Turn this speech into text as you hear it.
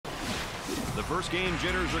The first game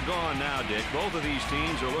jitters are gone now, Dick. Both of these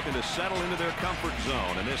teams are looking to settle into their comfort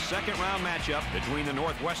zone in this second-round matchup between the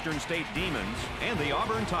Northwestern State Demons and the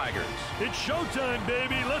Auburn Tigers. It's showtime,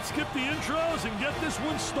 baby. Let's skip the intros and get this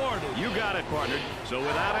one started. You got it, partner. So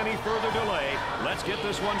without any further delay, let's get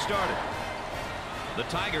this one started. The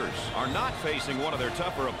Tigers are not facing one of their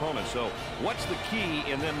tougher opponents, so what's the key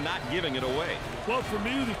in them not giving it away? Well, for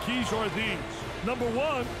me, the keys are these. Number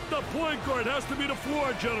one, the point guard has to be the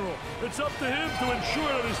floor general. It's up to him to ensure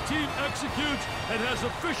that his team executes and has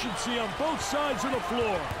efficiency on both sides of the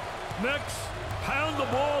floor. Next, pound the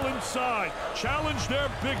ball inside. Challenge their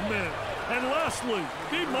big men. And lastly,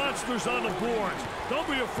 be monsters on the boards. Don't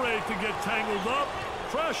be afraid to get tangled up.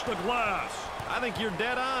 Crash the glass. I think you're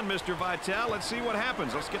dead on, Mr. Vitale. Let's see what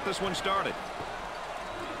happens. Let's get this one started.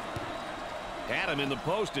 Had him in the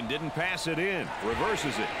post and didn't pass it in.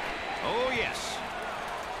 Reverses it. Oh, yes.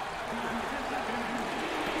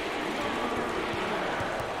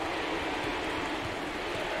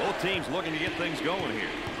 Both teams looking to get things going here.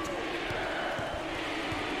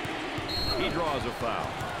 He draws a foul.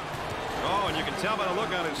 Oh, and you can tell by the look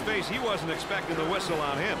on his face, he wasn't expecting the whistle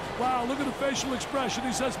on him. Wow, look at the facial expression.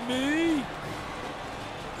 He says, me?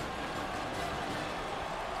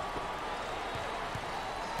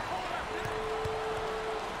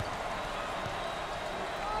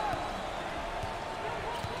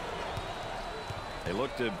 They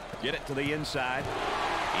look to get it to the inside.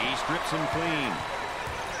 He strips him clean.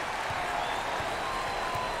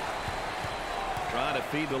 Trying to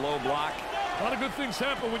feed the low block. A lot of good things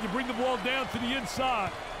happen when you bring the ball down to the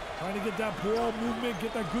inside. Trying to get that ball movement,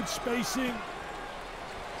 get that good spacing.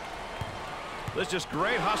 This just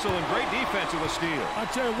great hustle and great defense with a steal. I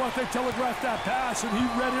tell you what, they telegraphed that pass, and he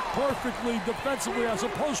read it perfectly defensively as a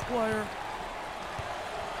post player.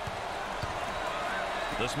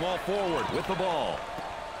 The small forward with the ball.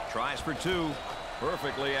 Tries for two.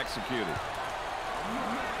 Perfectly executed.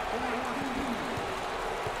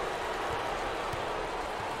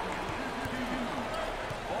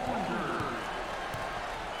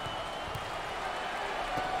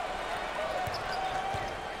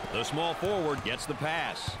 The small forward gets the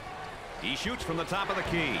pass. He shoots from the top of the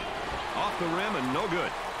key. Off the rim and no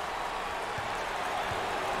good.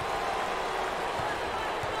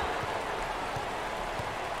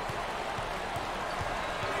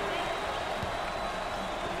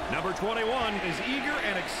 Number 21 is eager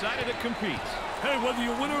and excited to compete. Hey, whether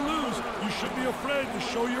you win or lose, you should be afraid to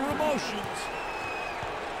show your emotions.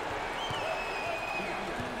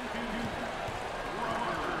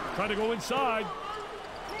 Trying to go inside.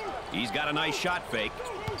 He's got a nice shot fake.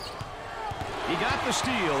 He got the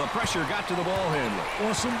steal. The pressure got to the ball handler.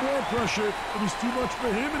 Awesome ball pressure. It was too much for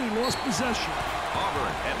him, and he lost possession.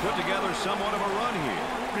 Auburn had put together somewhat of a run here.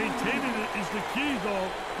 Maintaining it is the key, though.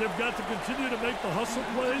 They've got to continue to make the hustle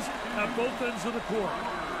plays at both ends of the court.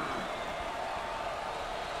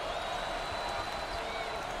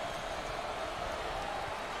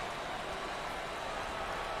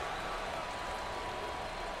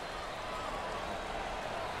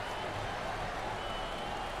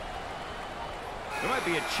 There might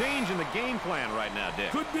be a change in the game plan right now,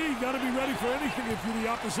 Dick. Could be. Got to be ready for anything if you're the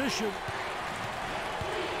opposition.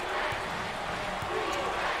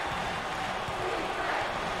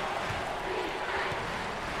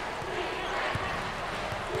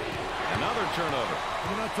 Another turnover.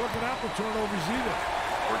 We're not talking apple turnovers either.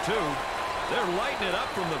 For two. They're lighting it up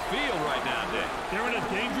from the field right now, Dick. They're in a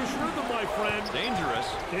dangerous rhythm, my friend. Dangerous.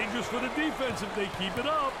 Dangerous for the defense if they keep it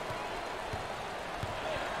up.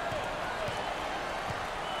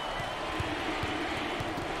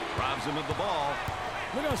 Robs him of the ball.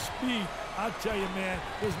 Look at speed. I tell you, man,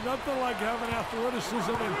 there's nothing like having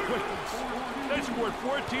athleticism and quickness. They scored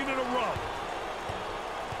 14 in a row.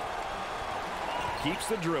 Keeps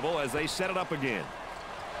the dribble as they set it up again.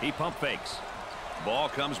 He pump fakes. Ball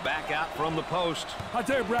comes back out from the post. I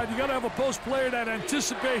tell you, Brad, you got to have a post player that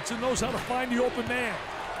anticipates and knows how to find the open man.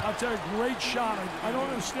 I'll tell you, great shot. I don't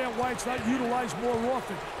understand why it's not utilized more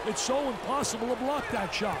often. It's so impossible to block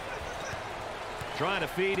that shot. Trying to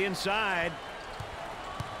feed inside.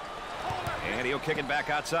 And he'll kick it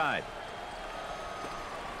back outside.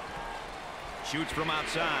 Shoots from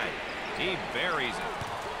outside. He buries it.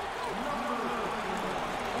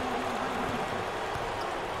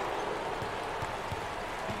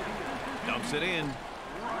 Dumps it in.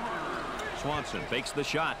 Swanson fakes the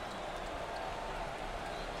shot.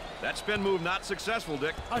 That spin move not successful,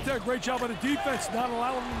 Dick. I tell you, great job on the defense, not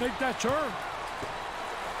allowing him to make that turn.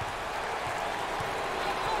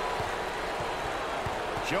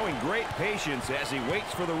 Showing great patience as he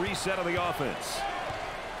waits for the reset of the offense.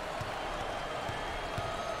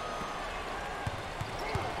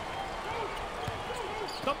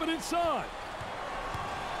 it inside.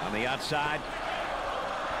 On the outside,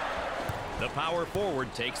 the power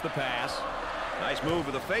forward takes the pass. Nice move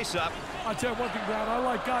with a face-up. I'll tell you one thing, Brad. I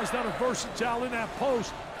like guys that are versatile in that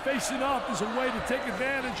post. Facing up is a way to take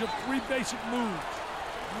advantage of 3 basic moves.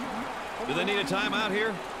 Do they need a timeout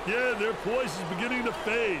here? Yeah, their poise is beginning to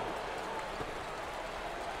fade.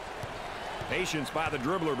 Patience by the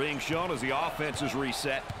dribbler being shown as the offense is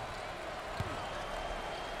reset.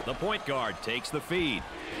 The point guard takes the feed.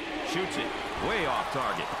 Shoots it way off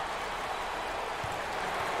target.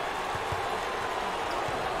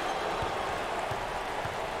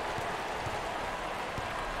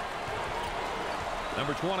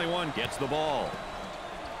 Number 21 gets the ball.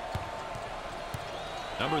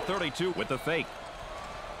 Number 32 with the fake.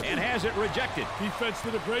 And has it rejected. Defense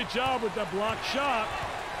did a great job with that block shot.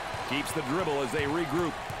 Keeps the dribble as they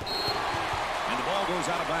regroup. And the ball goes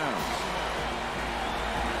out of bounds.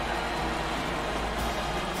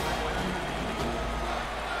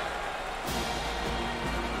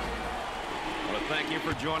 I want to thank you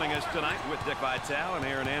for joining us tonight with Dick Vitale and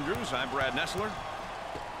Aaron Andrews. I'm Brad Nessler.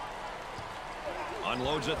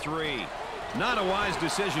 Unloads a 3. Not a wise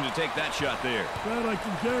decision to take that shot there. Brad, I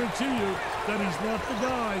can guarantee you that he's not the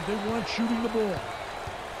guy they want shooting the ball.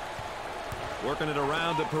 Working it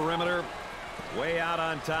around the perimeter. Way out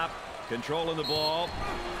on top. Controlling the ball.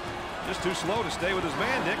 Just too slow to stay with his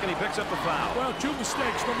man, Dick, and he picks up the foul. Well, 2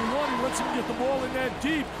 mistakes. Number 1, he lets him get the ball in that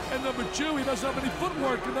deep. And number 2, he doesn't have any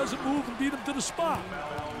footwork and doesn't move and beat him to the spot.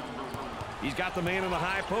 He's got the man in the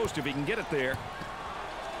high post if he can get it there.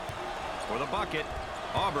 For the bucket.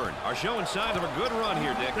 Auburn are showing signs of a good run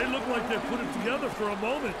here, Dick. They look like they put it together for a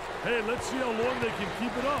moment. Hey, let's see how long they can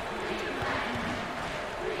keep it up.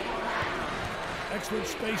 Excellent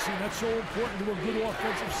spacing. That's so important to a good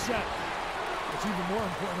offensive set. It's even more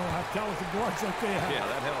important to have talented guards like they have. Yeah,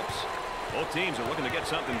 that helps. Both teams are looking to get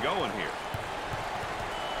something going here.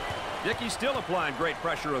 Dickey's still applying great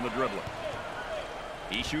pressure on the dribbler.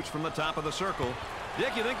 He shoots from the top of the circle.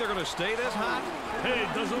 Dick, you think they're going to stay this hot? Hey,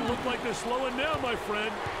 it doesn't look like they're slowing down, my friend.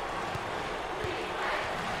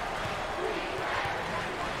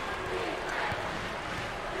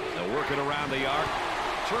 They'll work it around the arc.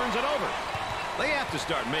 Turns it over. They have to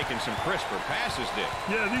start making some crisper passes, Dick.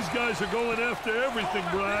 Yeah, these guys are going after everything,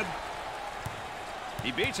 Brad.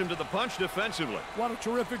 He beats him to the punch defensively. What a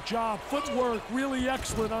terrific job. Footwork really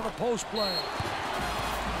excellent on a post play.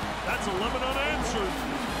 That's 11 unanswered.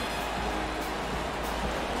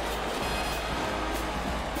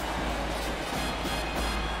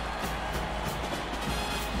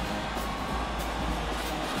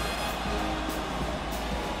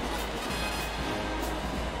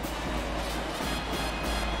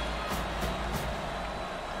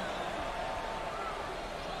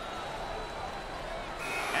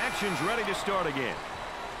 Action's ready to start again.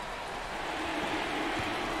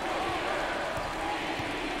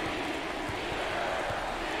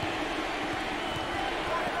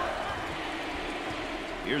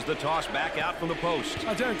 Here's the toss back out from the post.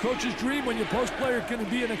 I tell you, coach's dream when your post player can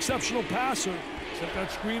be an exceptional passer. Set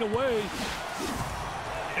that screen away.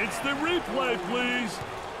 It's the replay, please.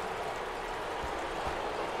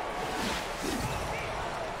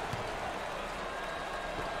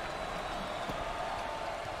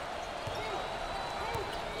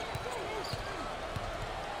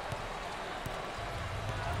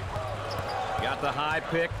 Got the high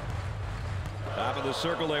pick. Top of the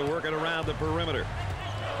circle, they work it around the perimeter.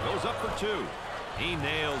 Goes up for 2. He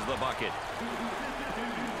nails the bucket.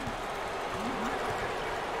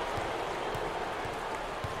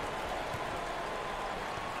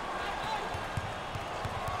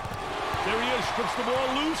 There he is, strips the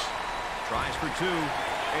ball loose. Tries for 2,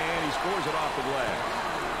 and he scores it off the glass.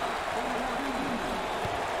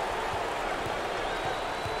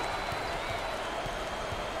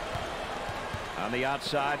 On the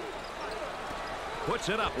outside. Puts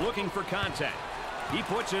it up, looking for contact. He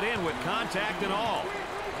puts it in with contact and all.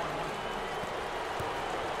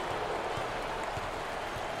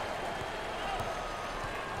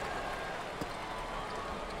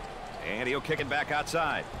 And he'll kick it back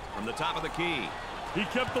outside from the top of the key. He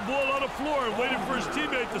kept the ball on the floor and waited for his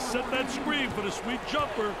teammate to set that screen for the sweet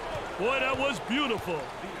jumper. Boy, that was beautiful.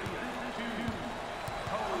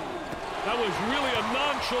 That was really a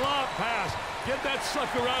nonchalant pass. Get that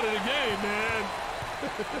sucker out of the game, man.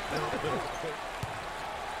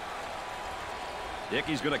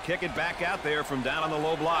 Dickey's going to kick it back out there from down on the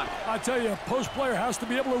low block. I tell you, a post player has to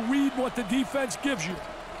be able to read what the defense gives you.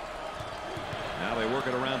 Now they work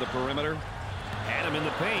it around the perimeter. Had him in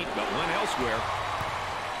the paint, but went elsewhere.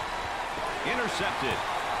 Intercepted.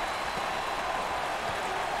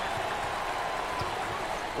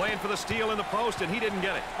 Playing for the steal in the post, and he didn't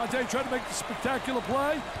get it. I'll tell you, he tried to make the spectacular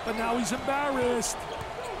play, but now he's embarrassed.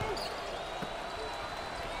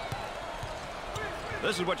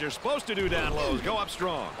 This is what you're supposed to do down low, is go up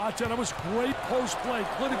strong. I'll tell you, that was great post play.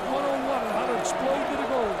 Clinic 101 on how to explode to the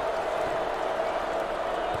goal.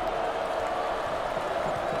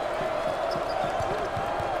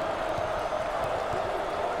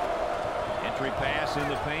 Entry pass in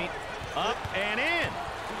the paint. Up and in.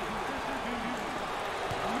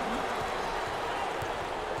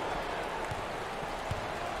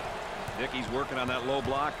 Dickey's working on that low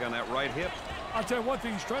block on that right hip. I'll tell you one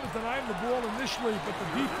thing, he's trying to deny him the ball initially, but the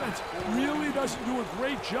defense really doesn't do a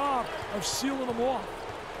great job of sealing him off.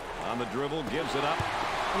 On the dribble, gives it up.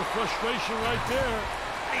 A little frustration right there.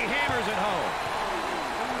 He hammers it home.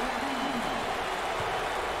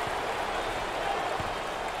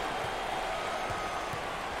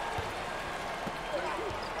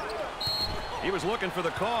 He was looking for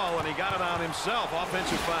the call, and he got it on himself.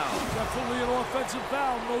 Offensive foul. Definitely an offensive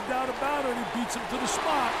foul, no doubt about it. He beats him to the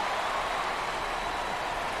spot.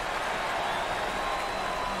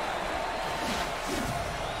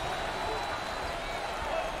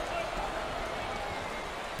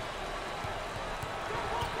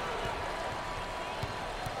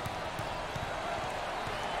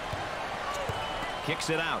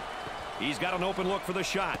 Kicks it out. He's got an open look for the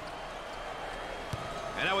shot.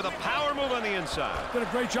 And now with a power move on the inside. Did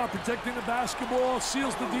a great job protecting the basketball,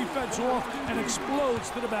 seals the defense off, and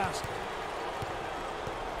explodes to the basket.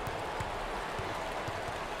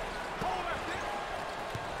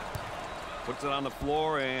 Puts it on the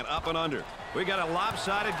floor and up and under. We got a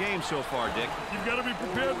lopsided game so far, Dick. You've got to be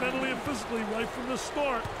prepared mentally and physically right from the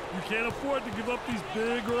start. You can't afford to give up these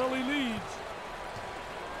big early leads.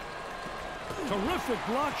 Terrific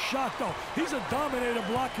block shot, though. He's a dominator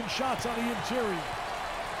blocking shots on the interior.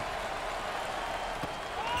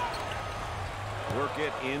 Work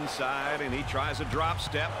it inside, and he tries a drop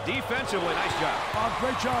step. Defensively, nice job.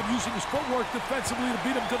 Great job using his footwork defensively to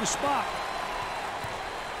beat him to the spot.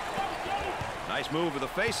 Nice move with the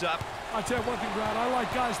face-up. I'll tell you one thing, Brad. I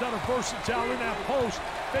like guys that are versatile in that post.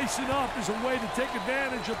 Facing up is a way to take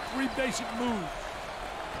advantage of three basic moves.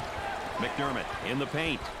 McDermott in the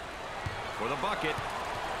paint for the bucket.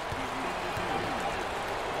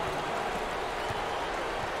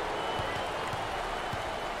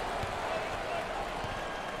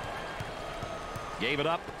 Gave it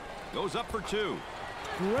up. Goes up for two.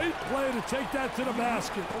 Great play to take that to the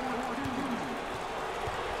basket.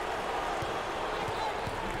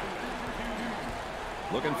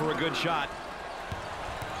 Looking for a good shot.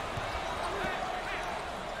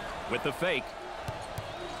 With the fake.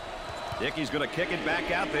 Dickey's going to kick it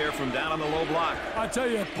back out there from down on the low block. I tell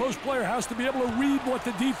you, a post player has to be able to read what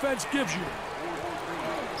the defense gives you.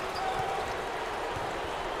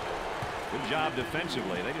 Good job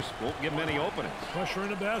defensively. They just won't give him any openings. Pressure in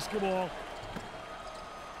the basketball.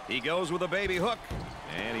 He goes with a baby hook,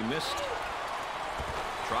 and he missed.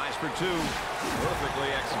 Tries for two. Perfectly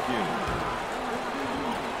executed.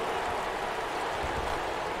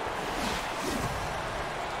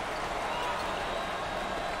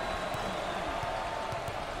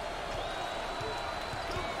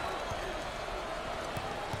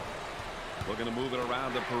 Looking to move it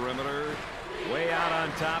around the perimeter. Way out on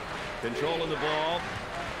top. Controlling the ball.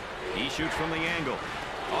 He shoots from the angle.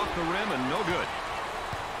 Off the rim and no good.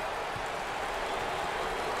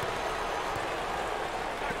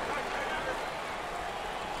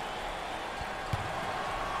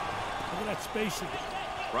 Look at that spacing.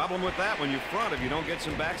 Problem with that, when you front, if you don't get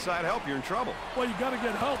some backside help, you're in trouble. Well, you got to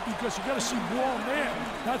get help because you got to see ball man.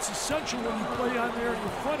 That's essential when you play on there and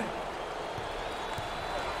you're fronting.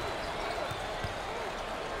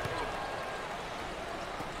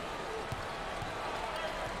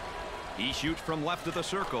 He shoots from left of the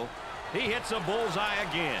circle. He hits a bullseye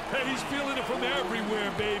again. Hey, he's feeling it from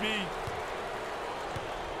everywhere, baby.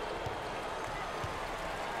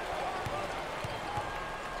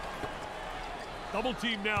 Double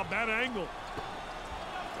team now, bad angle.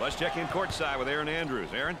 Let's check in courtside with Aaron Andrews.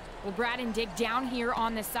 Aaron? Well, Brad and Dick, down here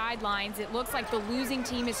on the sidelines, it looks like the losing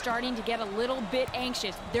team is starting to get a little bit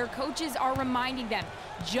anxious. Their coaches are reminding them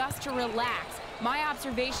just to relax. My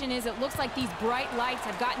observation is it looks like these bright lights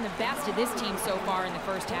have gotten the best of this team so far in the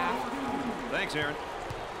first half. Thanks, Aaron.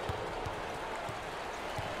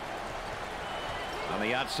 On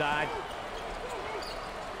the outside.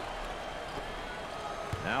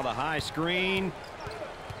 Now the high screen.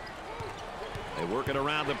 They work it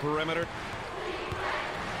around the perimeter.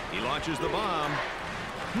 He launches the bomb.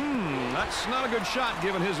 That's not a good shot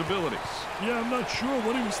given his abilities. Yeah, I'm not sure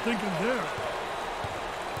what he was thinking there.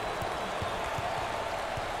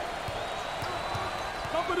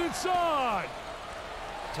 inside.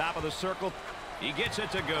 Top of the circle. He gets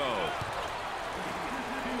it to go.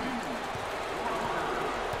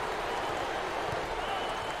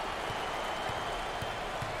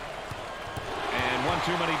 And one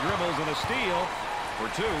too many dribbles and a steal for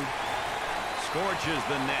two. Scorches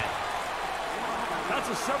the net. That's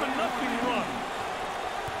a 7-0 run.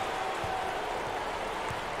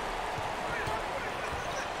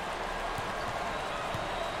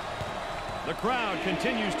 The crowd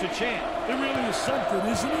continues to chant. It really is something,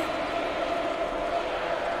 isn't it?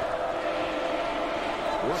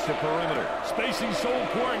 Work the perimeter. Spacing so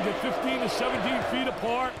important. Get 15 to 17 feet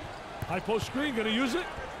apart. High post screen. Going to use it.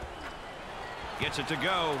 Gets it to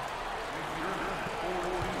go.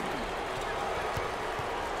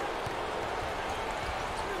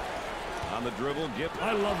 On the dribble,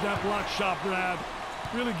 I love that block shot, Brad.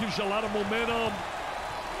 Really gives you a lot of momentum.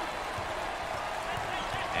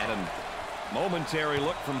 And a momentary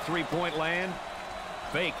look from three-point land.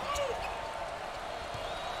 Fake.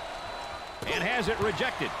 And has it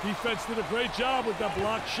rejected. Defense did a great job with that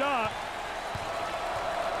block shot.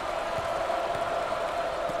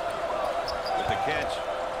 With the catch.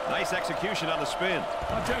 Nice execution on the spin.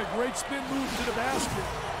 I'll tell you, great spin move to the basket.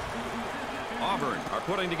 Auburn are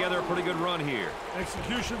putting together a pretty good run here.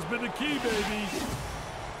 Execution's been the key, baby.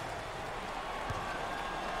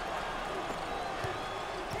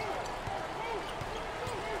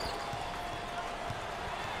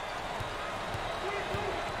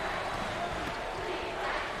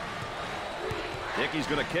 Dickey's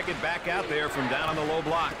going to kick it back out there from down on the low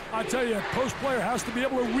block. I tell you, a post player has to be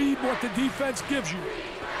able to read what the defense gives you.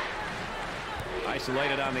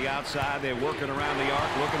 Isolated on the outside. They're working around the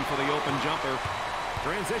arc, looking for the open jumper.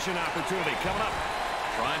 Transition opportunity coming up.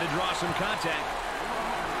 Trying to draw some contact.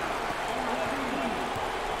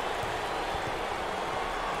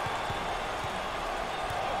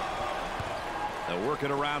 They'll work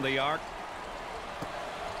it around the arc.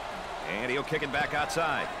 And he'll kick it back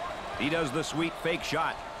outside. He does the sweet fake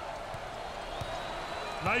shot.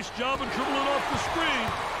 Nice job of dribbling off the screen,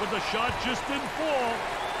 but the shot just didn't fall.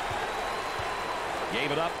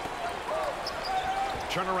 Gave it up.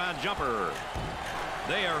 Turnaround jumper.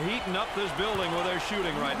 They are heating up this building with their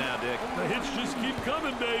shooting right now, Dick. The hits just keep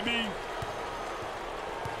coming, baby.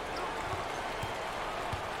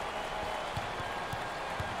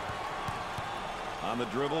 On the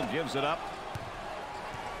dribble, gives it up.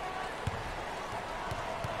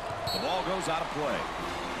 The ball goes out of play.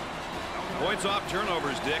 Points off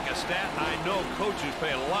turnovers, Dick. A stat I know coaches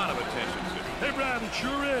pay a lot of attention to. Hey, Brad, it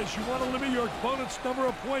sure is. You want to limit your opponent's number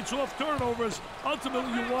of points off turnovers.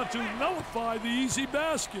 Ultimately, you want to nullify the easy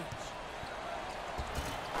baskets.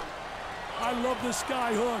 I love this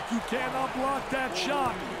sky hook. You cannot block that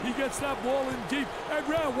shot. He gets that ball in deep. Hey,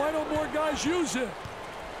 Brad, why don't more guys use it?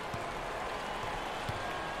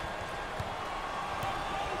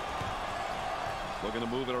 Looking to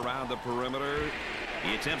move it around the perimeter.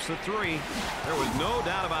 He attempts the three. There was no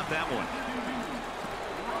doubt about that one.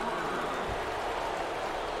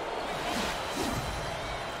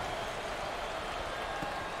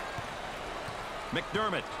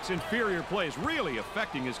 McDermott's inferior play is really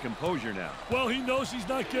affecting his composure now. Well, he knows he's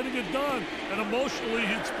not getting it done, and emotionally,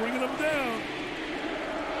 it's bringing him down.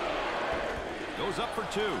 Goes up for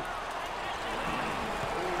two.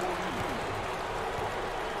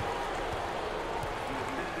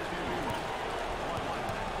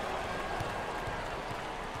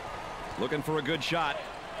 Looking for a good shot.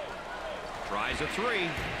 Tries a three.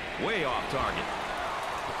 Way off target.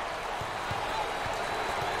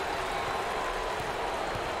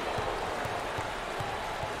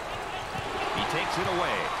 He takes it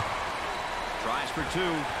away. Tries for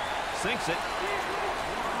two. Sinks it.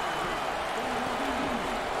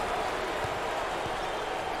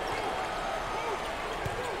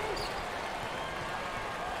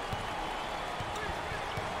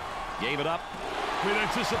 Gave it up. Great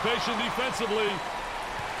anticipation defensively.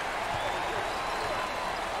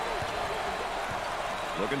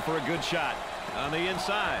 Looking for a good shot on the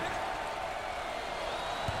inside.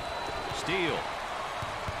 Steal.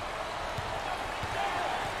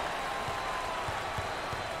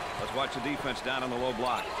 Let's watch the defense down on the low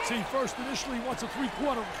block. See, first initially he wants a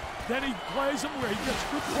three-quarter. Then he plays him where he gets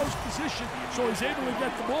good post position, so he's able to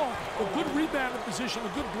get the ball. A good rebound in position, a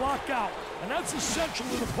good block out. And that's essential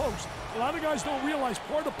in the post. A lot of guys don't realize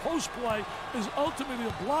part of post play is ultimately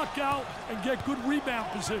to block out and get good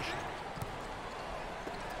rebound position.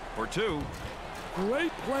 For two.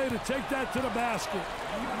 Great play to take that to the basket.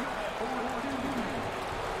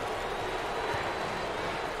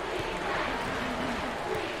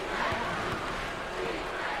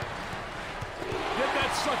 Get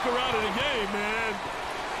that sucker her out of the game, man.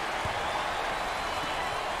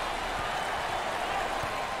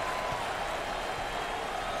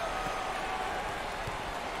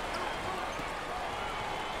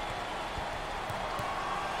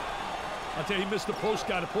 I'll tell you, he missed the post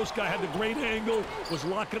guy. The post guy had the great angle, was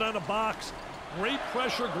locking on the box. Great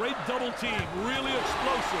pressure, great double team. Really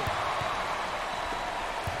explosive.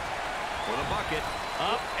 For the bucket,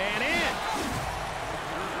 up and in.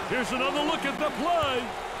 Here's another look at the play.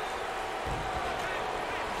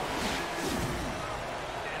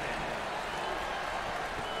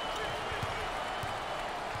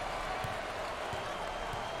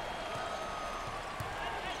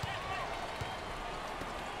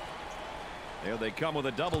 There they come with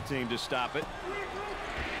a double team to stop it.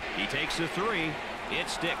 He takes the three. It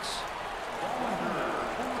sticks.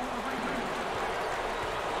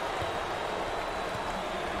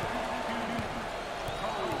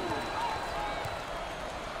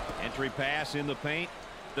 Entry pass in the paint.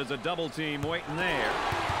 There's a double team waiting there.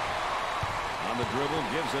 On the dribble,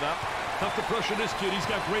 gives it up. Tough to pressure this kid. He's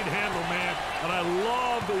got great handle, man. And I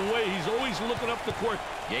love the way he's always looking up the court.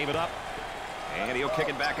 Gave it up. And he'll kick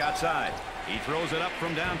it back outside. He throws it up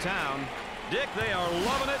from downtown. Dick, they are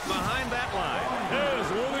loving it behind that line. Hey,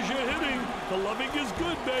 as long as you're hitting, the loving is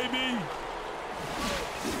good, baby.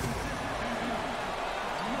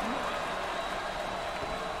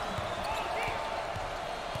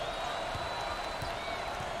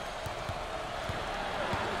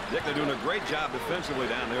 Dick, they're doing a great job defensively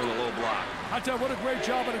down there in the low block. I tell you, what a great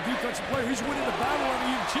job on a defensive player. He's winning the battle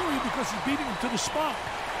on the interior because he's beating him to the spot.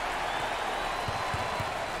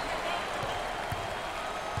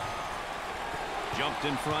 Jumped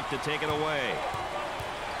in front to take it away.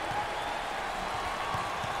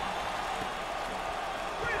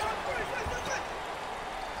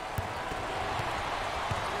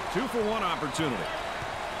 Two for one opportunity.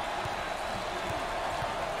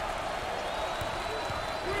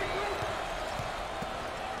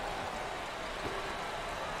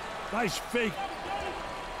 Nice fake.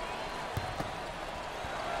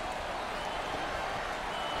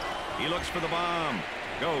 He looks for the bomb.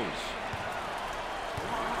 Goes.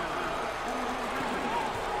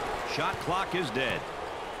 Shot clock is dead.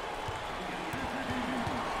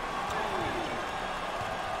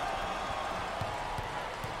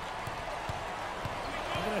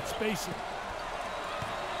 Look at that spacing.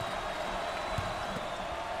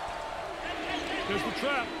 There's the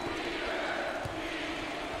trap.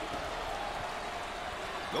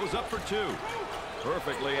 Goes up for two.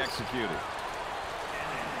 Perfectly executed.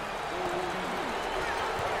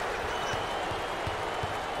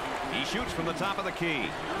 He shoots from the top of the key.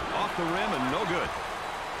 Off the rim and no good.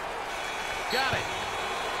 Got it.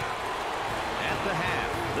 At the half,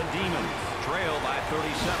 the Demons trail by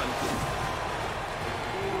 37.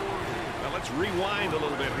 Now let's rewind a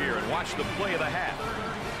little bit here and watch the play of the half.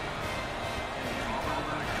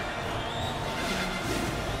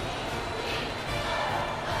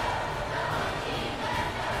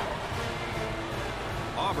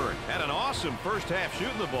 Auburn had an awesome first half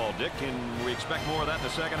shooting the ball, Dick. Can we expect more of that in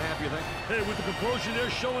the second half, you think? Hey, with the composure they're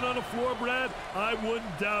showing on the floor, Brad, I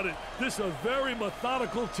wouldn't doubt it. This is a very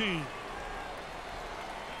methodical team.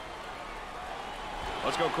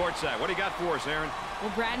 Let's go courtside. What do you got for us, Aaron?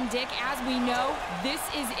 Well, Brad and Dick, as we know, this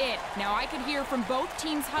is it. Now, I could hear from both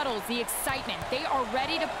teams' huddles the excitement. They are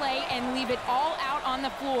ready to play and leave it all out on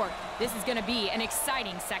the floor. This is going to be an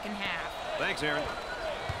exciting second half. Thanks, Aaron.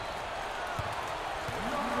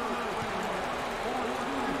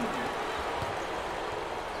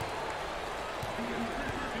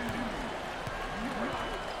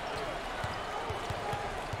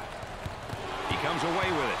 Comes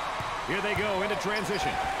away with it. Here they go into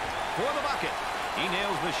transition. For the bucket. He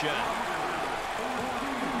nails the shot.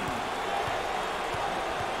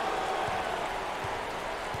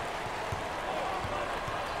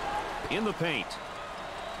 In the paint.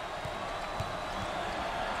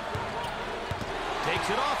 Takes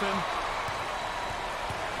it off him.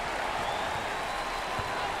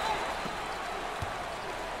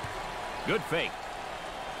 Good fake.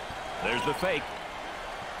 There's the fake.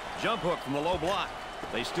 Jump hook from the low block.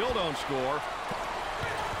 They still don't score.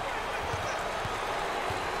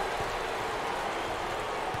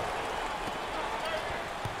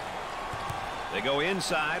 They go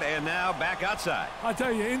inside and now back outside. I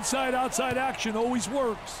tell you, inside-outside action always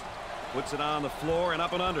works. Puts it on the floor and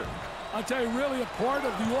up and under. I tell you, really a part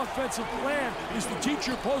of the offensive plan is to teach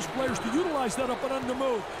your post players to utilize that up and under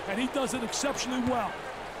move, and he does it exceptionally well.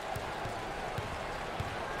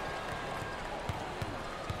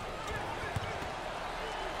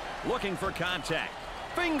 Looking for contact.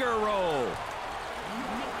 Finger roll.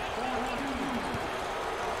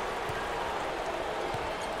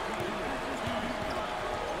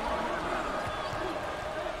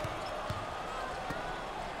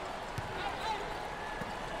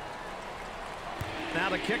 Now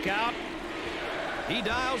the kick out. He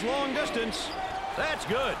dials long distance. That's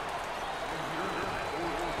good.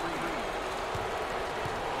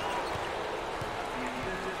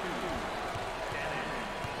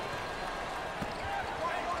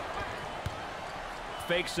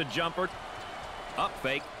 Fakes a jumper. Up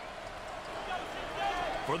fake.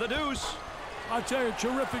 For the deuce. I'll tell you,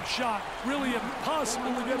 terrific shot. Really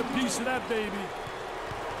impossible to get a piece of that baby.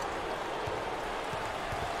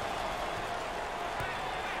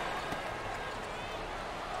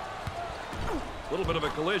 A little bit of a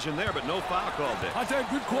collision there, but no foul called there. I'll tell you,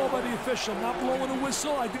 good call by the official. Not blowing a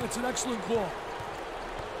whistle. I think it's an excellent call.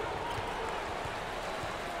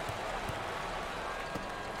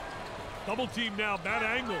 Double team now, bad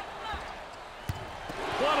angle.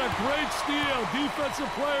 What a great steal. Defensive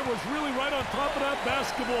player was really right on top of that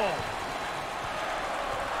basketball.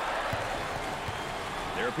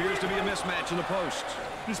 There appears to be a mismatch in the post.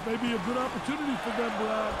 This may be a good opportunity for them,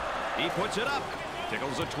 Brad. He puts it up.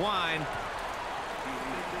 Tickles a twine.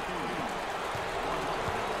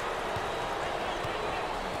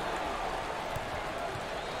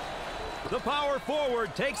 The power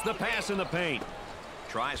forward takes the pass in the paint.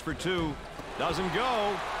 Tries for two. Doesn't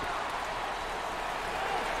go.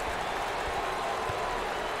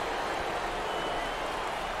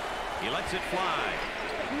 He lets it fly.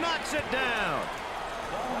 Knocks it down.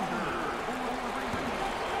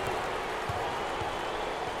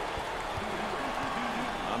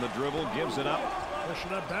 On the dribble, gives it up. Pressure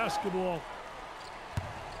that basketball.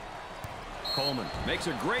 Coleman makes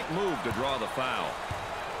a great move to draw the foul.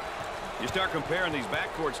 You start comparing these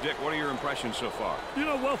backcourts, Dick. What are your impressions so far? You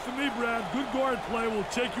know, well, for me, Brad, good guard play will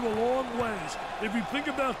take you a long ways. If you think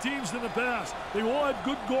about teams in the past, they all had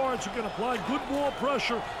good guards who can apply good ball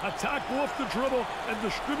pressure, attack off the dribble, and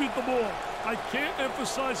distribute the ball. I can't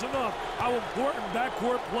emphasize enough how important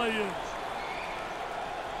backcourt play is.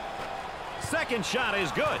 Second shot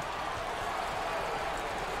is good.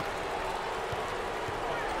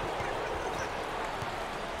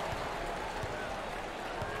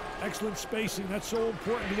 Excellent spacing. That's so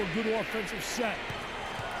important to a good offensive set.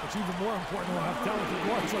 It's even more important to have talented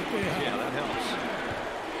guards like they have. Yeah, that helps.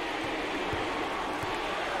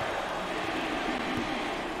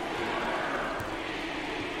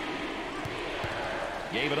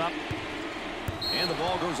 Gave it up. And the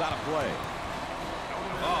ball goes out of play.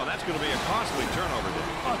 Oh, that's going to be a costly turnover.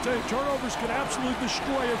 I'll tell you, turnovers can absolutely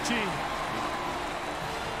destroy a team.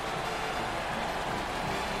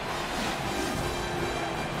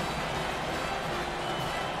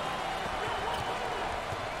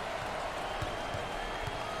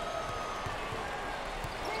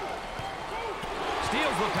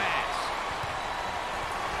 Steals the pass.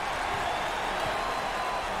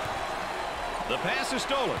 The pass is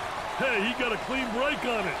stolen. Hey, he got a clean break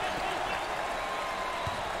on it.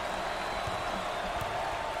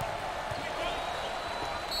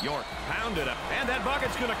 York pounded up, and that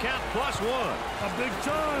bucket's going to count +1. A big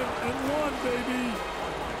time and one, baby.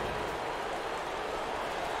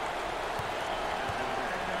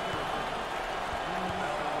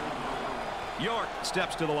 York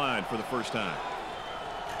steps to the line for the first time.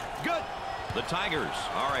 Good. The Tigers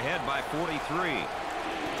are ahead by 43.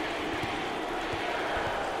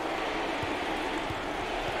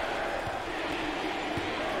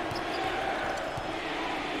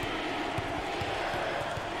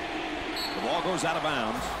 The ball goes out of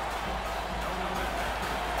bounds.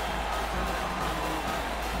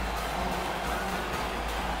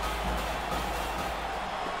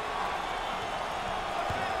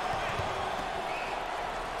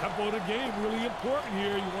 Tempo of the game really important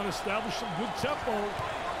here. You want to establish some good tempo.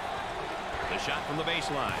 The shot from the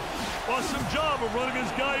baseline. Awesome job of running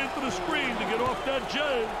his guy into the screen to get off that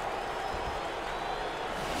J.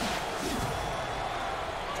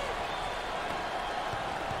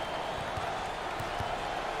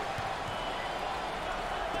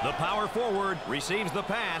 The power forward receives the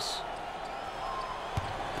pass.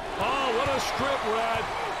 Oh, what a strip, Brad.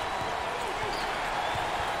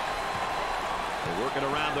 They're working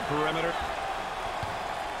around the perimeter.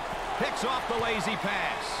 Picks off the lazy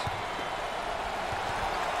pass.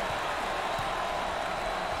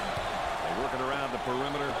 They're working around the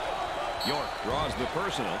perimeter. York draws the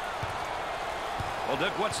personal. Well,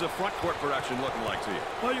 Dick, what's the front court production looking like to you?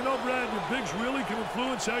 Well, you know, Brad, your bigs really can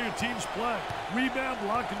influence how your teams play. Rebound,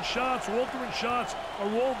 blocking shots, altering shots are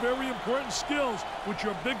all very important skills which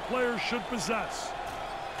your big players should possess.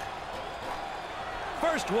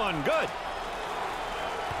 First one, good.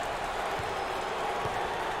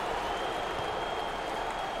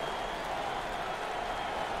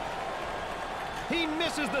 He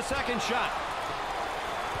misses the second shot.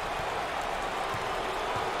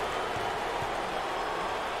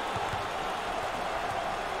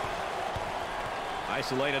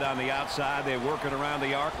 Isolated on the outside. They work it around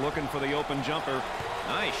the arc, looking for the open jumper.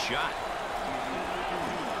 Nice shot.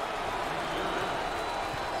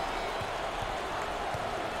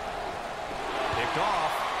 Picked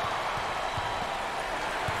off.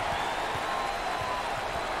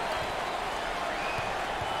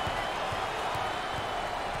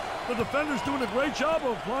 The defender's doing a great job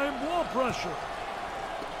of applying ball pressure.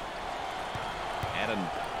 And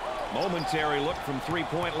a momentary look from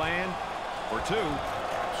three-point land for two.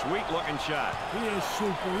 Sweet-looking shot. He is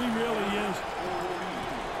super. He really is.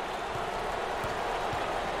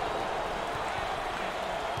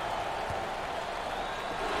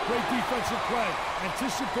 Great defensive play.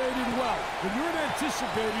 Anticipated well. When you're an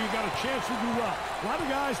anticipator, you got a chance to do well. A lot of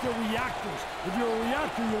guys, they're reactors. If you're a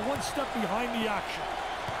reactor, you're one step behind the action.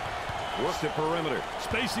 Work the perimeter.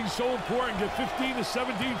 Spacing's so important. Get 15 to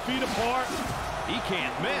 17 feet apart. He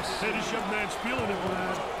can't miss. Hey, this young man's feeling it,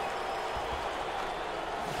 Brad.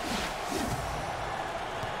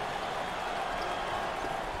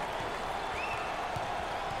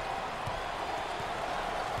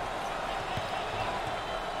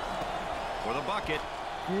 For the bucket.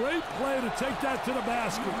 Great play to take that to the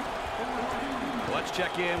basket. Let's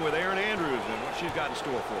check in with Erin Andrews and what she's got in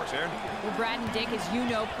store for us. Erin? Well, Brad and Dick, as you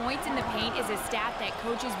know, points in the paint is a stat that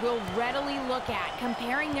coaches will readily look at,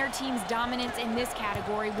 comparing their team's dominance in this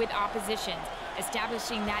category with opposition's.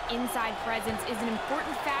 Establishing that inside presence is an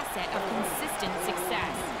important facet of consistent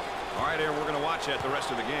success. All right, Erin, we're going to watch that the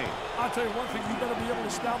rest of the game. I'll tell you one thing, you better be able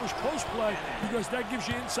to establish post play because that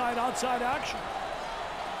gives you inside-outside action.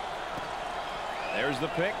 There's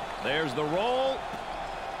the pick. There's the roll.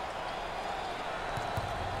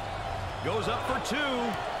 Goes up for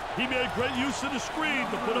two. He made great use of the screen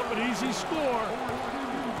to put up an easy score.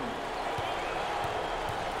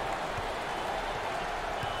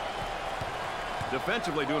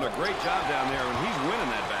 Defensively doing a great job down there, and he's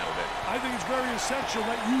winning that battle there. I think it's very essential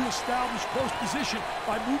that you establish post position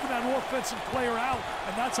by moving that offensive player out,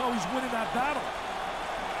 and that's how he's winning that battle.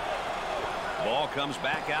 Ball comes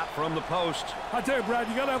back out from the post. I tell you, Brad,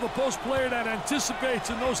 you got to have a post player that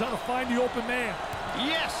anticipates and knows how to find the open man.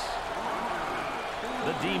 Yes!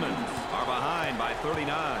 The Demons are behind by 39.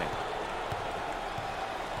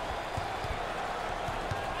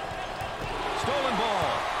 Stolen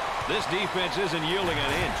ball. This defense isn't yielding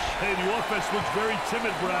an inch. Hey, the offense looks very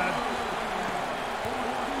timid, Brad.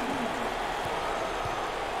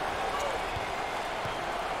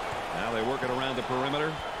 Now they work it around the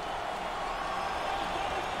perimeter.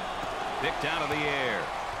 Picked out of the air.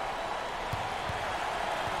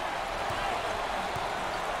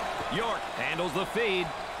 York handles the feed.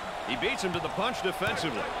 He beats him to the punch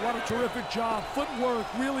defensively. What a terrific job. Footwork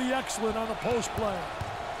really excellent on the post play.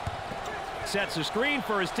 Sets a screen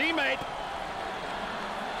for his teammate.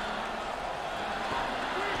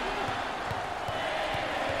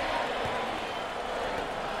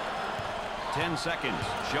 Ten seconds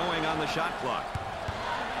showing on the shot clock.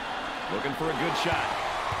 Looking for a good shot.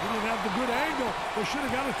 He didn't have the good angle. They should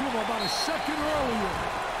have got it to him about a second earlier.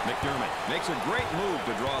 McDermott makes a great move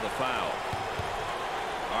to draw the foul.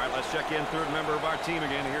 All right, let's check in third member of our team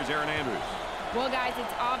again. Here's Erin Andrews. Well, guys,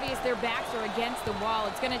 it's obvious their backs are against the wall.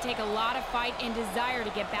 It's going to take a lot of fight and desire to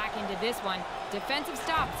get back into this one. Defensive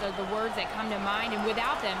stops are the words that come to mind, and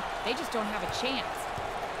without them, they just don't have a chance.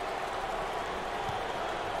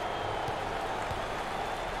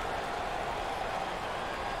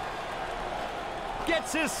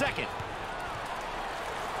 Gets his second.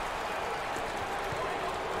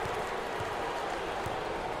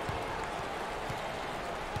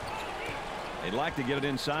 They'd like to get it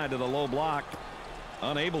inside to the low block.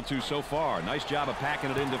 Unable to so far. Nice job of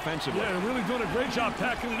packing it in defensively. Yeah, they're really doing a great job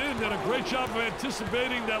packing it in. Did a great job of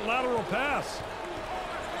anticipating that lateral pass.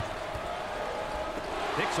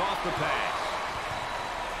 Picks off the pass.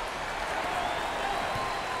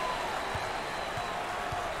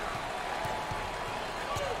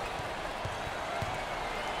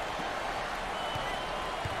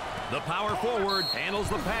 The power forward handles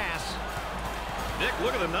the pass. Nick,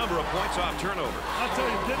 look at the number of points off turnover. I'll tell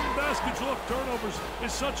you, getting baskets off turnovers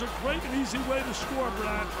is such a great and easy way to score,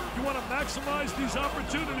 Brad. You want to maximize these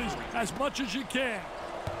opportunities as much as you can.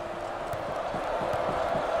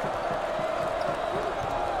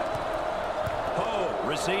 Poe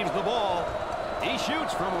receives the ball. He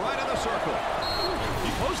shoots from right of the circle.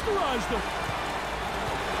 He posterized him.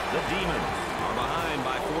 The Demons are behind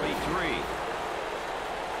by 43.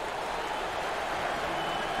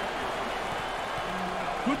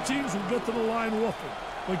 Good teams will get to the line often,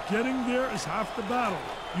 but getting there is half the battle.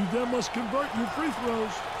 You then must convert your free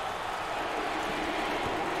throws.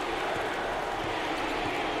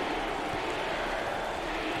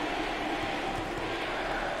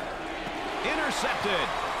 Intercepted.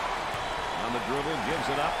 On the dribble, gives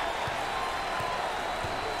it up.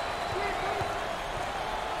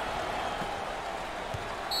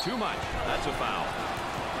 Too much. That's a foul.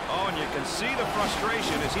 Oh, and you can see the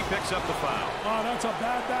frustration as he picks up the foul. Oh, that's a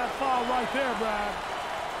bad foul right there, Brad.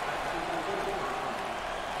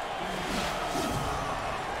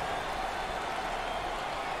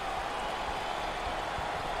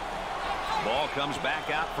 Ball comes back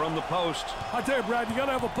out from the post. I tell you, Brad, you got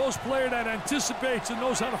to have a post player that anticipates and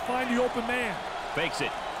knows how to find the open man. Fakes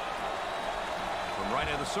it. From right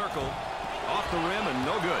in the circle. Off the rim and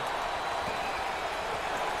no good.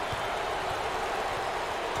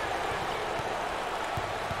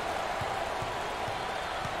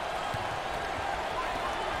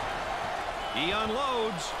 He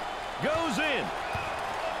unloads, goes in.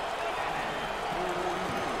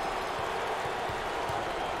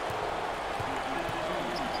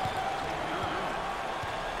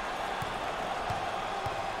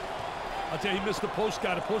 I'll tell you, he missed the post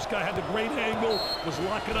guy. The post guy had the great angle, was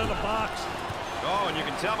locking on the box. Oh, and you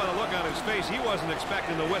can tell by the look on his face, he wasn't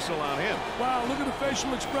expecting the whistle on him. Wow, look at the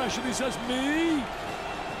facial expression. He says, me?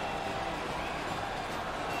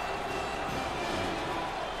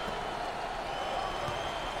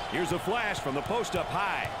 Here's a flash from the post up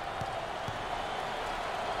high.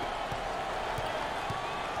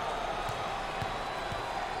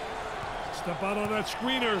 Step out on that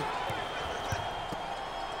screener.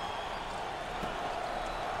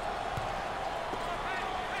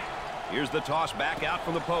 Here's the toss back out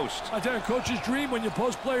from the post. I tell you, coach's dream when your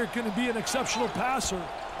post player can be an exceptional passer.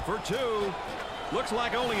 For two. Looks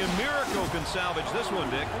like only a miracle can salvage this one,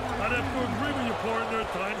 Dick. I'd have to agree with your partner.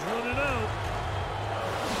 Time's running out.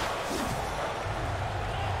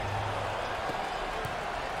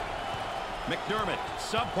 McDermott,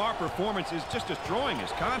 subpar performance is just destroying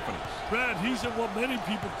his confidence. Brad, he's in what many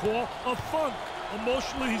people call a funk.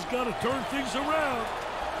 Emotionally, he's got to turn things around.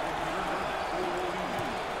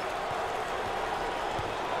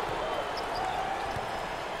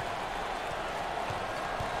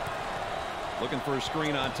 Looking for a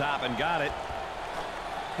screen on top and got it.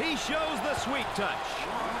 He shows the sweet touch.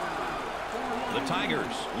 The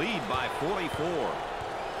Tigers lead by 44.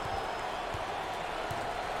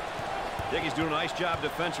 Dickey's doing a nice job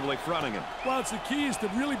defensively fronting him. Well, it's the key is to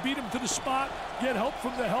really beat him to the spot, get help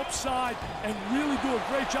from the help side, and really do a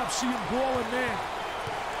great job seeing ball and man.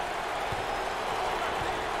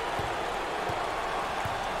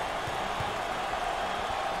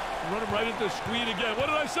 Run him right into the screen again. What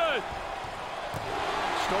did I say?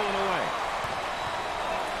 Stolen away.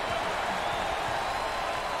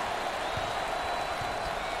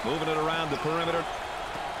 Moving it around the perimeter.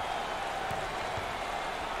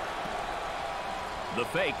 The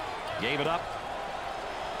fake. Gave it up.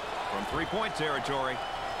 From three-point territory.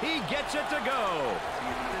 He gets it to go.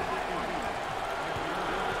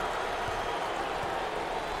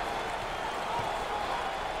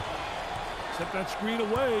 Set that screen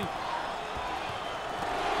away.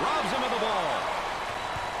 Robs him of the ball.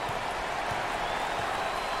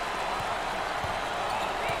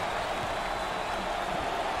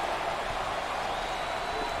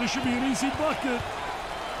 This should be an easy bucket.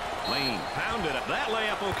 Lane pounded it. That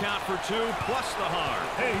layup will count for two, plus the harm.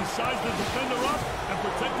 Hey, he sized the defender up and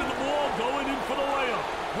protected the ball going in for the layup.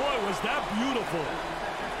 Boy, was that beautiful.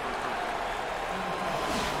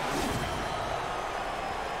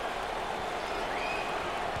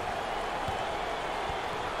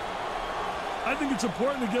 I think it's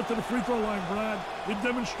important to get to the free throw line, Brad. It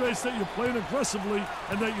demonstrates that you're playing aggressively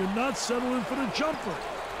and that you're not settling for the jumper.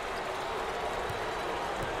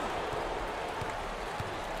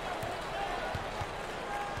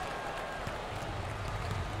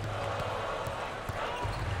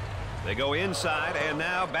 They go inside and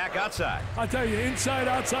now back outside. I tell you,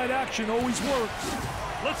 inside-outside action always works.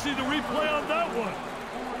 Let's see the replay on that one.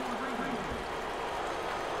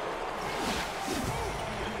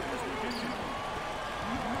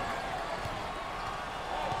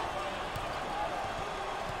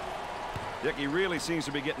 Dickey really seems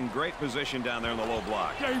to be getting great position down there in the low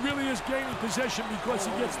block. Yeah, he really is gaining possession because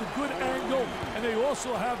he gets the good angle, and they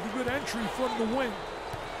also have the good entry from the wing.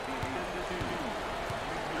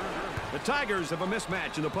 The Tigers have a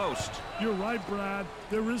mismatch in the post. You're right, Brad.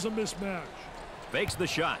 There is a mismatch. Fakes the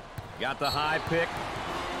shot. Got the high pick.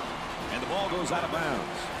 And the ball goes out of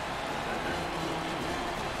bounds.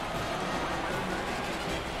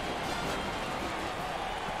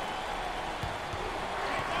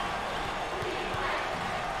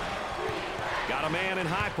 Got a man in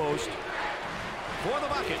high post for the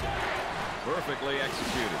bucket. Perfectly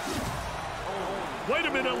executed. Wait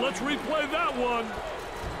a minute, let's replay that one.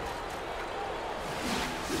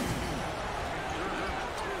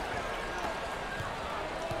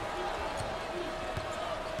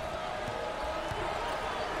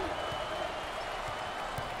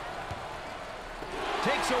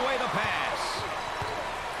 Takes away the pass.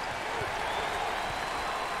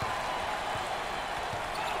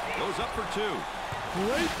 Goes up for two.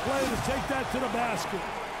 Great play to take that to the basket.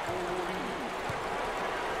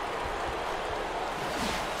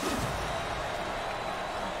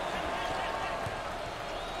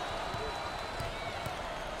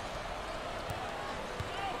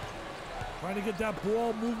 Trying to get that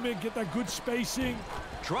ball movement, get that good spacing.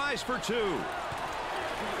 Tries for two.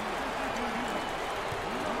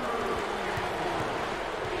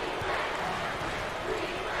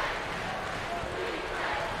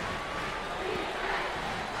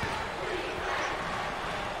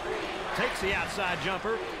 Takes the outside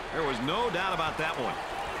jumper. There was no doubt about that one.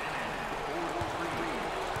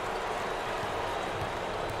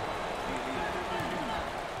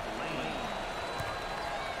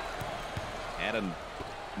 Had a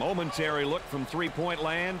momentary look from three-point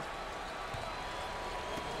land.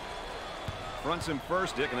 Fronts him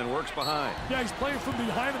first, Dick, and then works behind. Yeah, he's playing from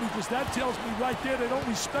behind him because that tells me right there they don't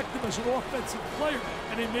respect him as an offensive player.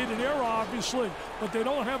 And they made an error, obviously, but they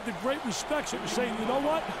don't have the great respect. So they're saying, you know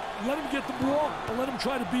what? Let him get the ball and let him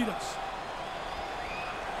try to beat us.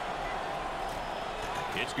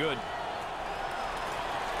 It's good.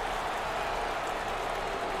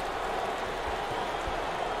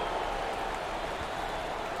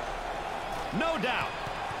 No doubt.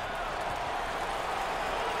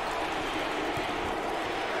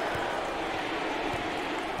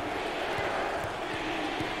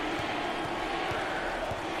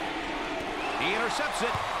 He intercepts it.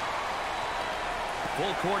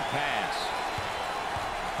 Full court pass.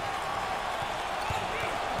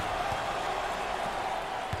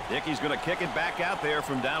 Dickey's going to kick it back out there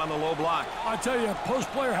from down on the low block. I tell you, a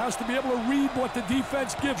post player has to be able to read what the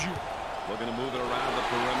defense gives you. Looking to move it around the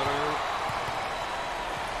perimeter.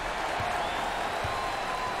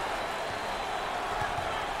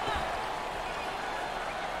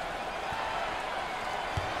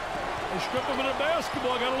 They strip him in a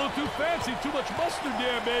basketball. Got a little too fancy. Too much mustard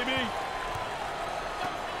there, baby.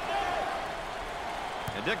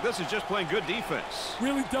 And, Dick, this is just playing good defense.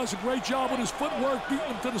 Really does a great job with his footwork, beating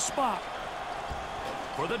him to the spot.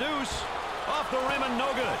 For the deuce. Off the rim and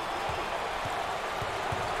no good.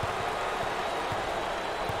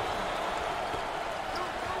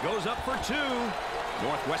 Goes up for two.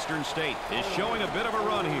 Northwestern State is showing a bit of a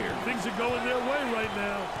run here. Things are going their way right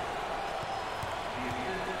now.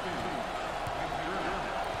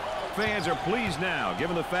 Fans are pleased now,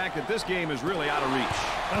 given the fact that this game is really out of reach.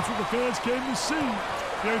 That's what the fans came to see.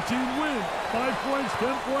 Their team win. 5 points,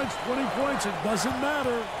 10 points, 20 points. It doesn't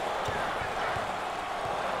matter.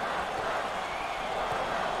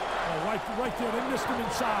 Oh, right there. They missed him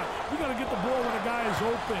inside. You got to get the ball when a guy is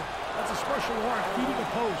open. That's a special art, feeding the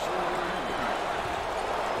post.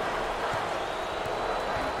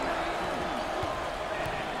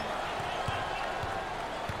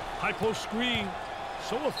 High post screen.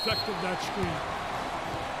 So effective, that screen.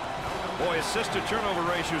 Boy, assist-to-turnover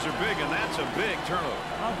ratios are big, and that's a big turnover.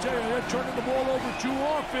 I'll tell you, they're turning the ball over too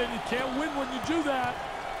often. You can't win when you do that.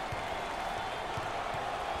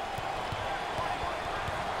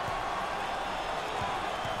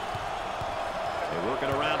 They're working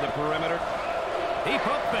around the perimeter. He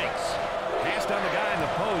pump fakes. Passed on the guy in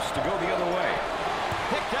the post to go the other way.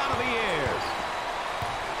 Picked out of the air.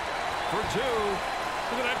 For two.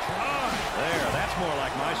 Look at that try. There, that's more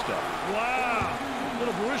like my stuff. Wow.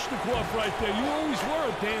 Little Barishnikov right there. You always were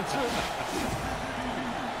a dancer.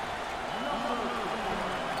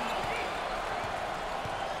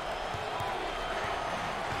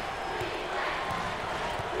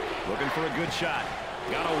 Looking for a good shot.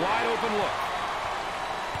 Got a wide open look.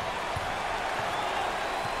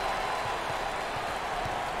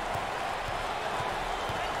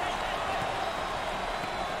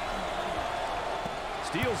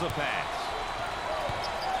 Steals a pass.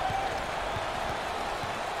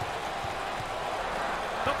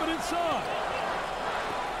 Up and inside.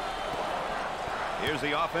 Here's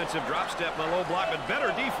the offensive drop step in the low block, but better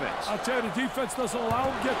defense. I'll tell you, the defense doesn't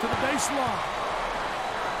allow him to get to the baseline.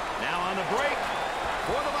 Now on the break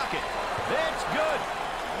for the bucket. It's good.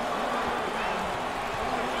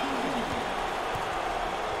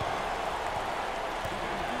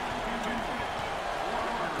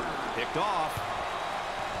 Picked off.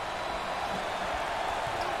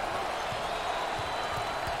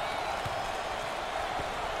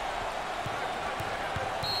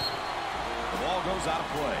 The ball goes out of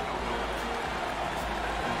play.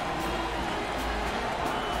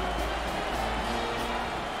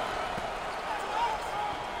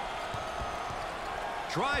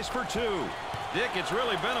 Tries for two. Dick, it's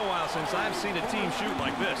really been a while since I've seen a team shoot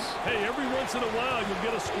like this. Hey, every once in a while you'll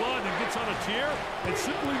get a squad that gets on a tear and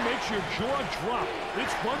simply makes your jaw drop.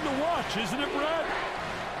 It's fun to watch, isn't it, Brad?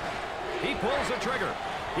 He pulls the trigger.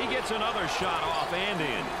 He gets another shot off and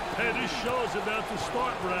in. Hey, this show's about to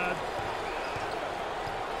start, Brad.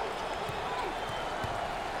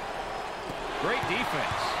 Great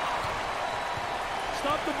defense.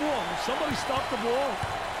 Stop the ball. Somebody stop the ball.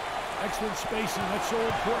 Excellent spacing. That's so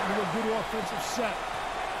important to a good offensive set.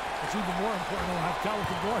 It's even more important to have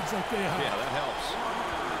talented guards like they have. Yeah, that helps.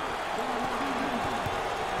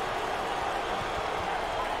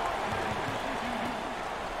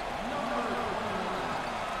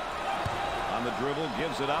 On the dribble,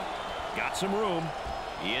 gives it up. Got some room.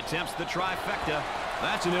 He attempts the trifecta.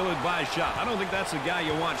 That's an ill-advised shot. I don't think that's the guy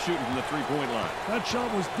you want shooting from the three-point line. That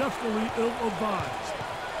shot was definitely ill-advised.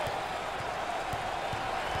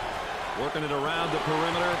 Working it around the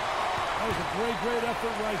perimeter. That was a great, great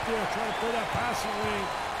effort right there. Trying to play that passing lane.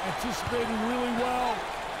 Anticipating really well.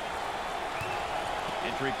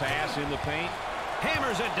 Entry pass in the paint.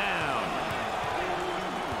 Hammers it down.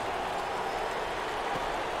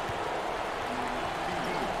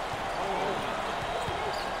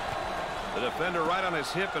 The defender right on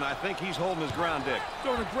his hip, and I think he's holding his ground, Dick.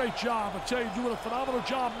 Doing a great job. I tell you, doing a phenomenal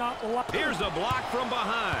job not allowing. Here's the block from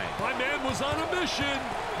behind. My man was on a mission.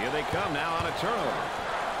 Here they come now on a turnover.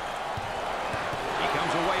 He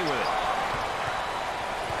comes away with it.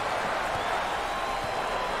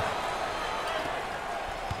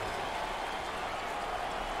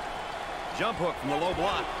 Jump hook from the low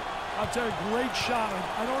block. I'll tell you, great shot.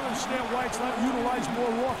 I don't understand why it's not utilized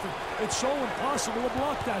more often. It's so impossible to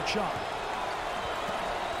block that shot.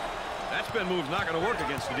 That spin move's not going to work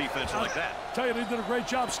against a defense like that. I tell you, they did a great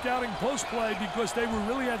job scouting post play because they were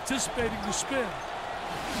really anticipating the spin.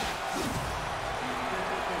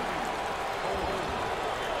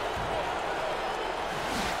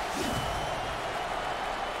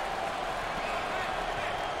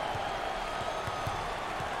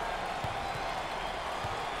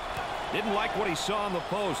 Didn't like what he saw on the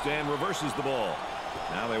post and reverses the ball.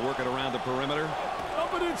 Now they work it around the perimeter.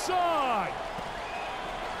 Up and inside.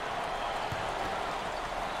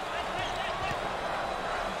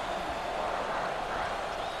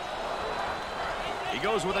 He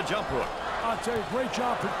goes with a jump hook. I'll tell you, great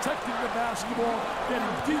job protecting the basketball, getting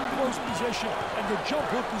deep close position, and the jump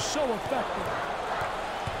hook is so effective.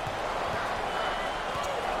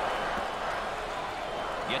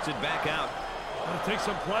 Gets it back out. Gotta take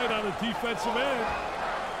some pride on the defensive end.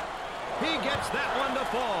 He gets that one to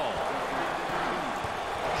fall.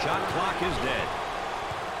 Shot clock is dead.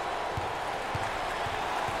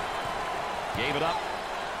 Gave it up.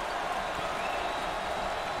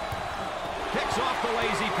 Picks off the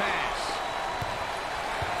lazy pass.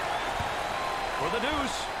 For the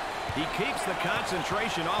deuce. He keeps the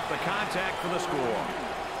concentration off the contact for the score.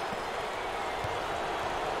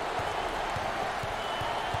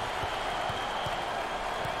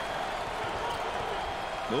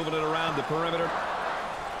 Moving it around the perimeter.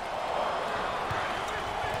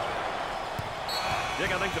 Dick,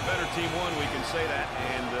 I think the better team won, we can say that,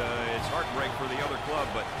 and it's heartbreak for the other club,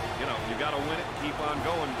 but, you know, you got to win it, keep on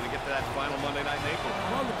going to get to that final Monday night in April.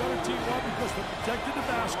 Well, the better team won because they protected the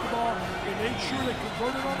basketball. They made sure they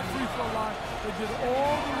converted on the free throw line. They did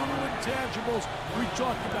all the little intangibles we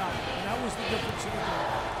talked about, and that was the difference in the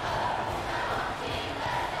game.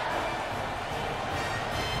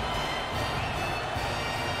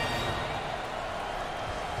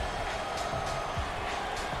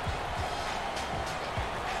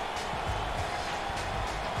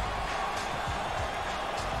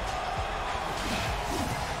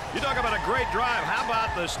 Talk about a great drive. How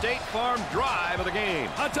about the State Farm drive of the game?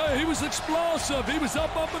 I tell you, he was explosive. He was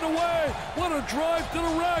up and away. What a drive to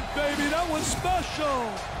the rack, baby. That was special.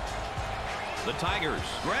 The Tigers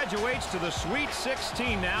graduates to the Sweet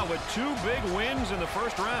 16 now with 2 big wins in the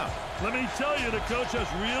first round. Let me tell you, the coach has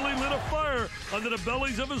really lit a fire under the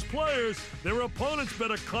bellies of his players. Their opponents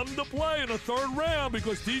better come to play in the third round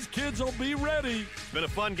because these kids will be ready. It's been a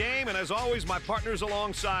fun game, and as always, my partners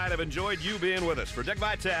alongside have enjoyed you being with us. For Dick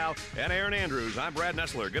Vitale and Aaron Andrews, I'm Brad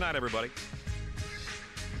Nessler. Good night, everybody.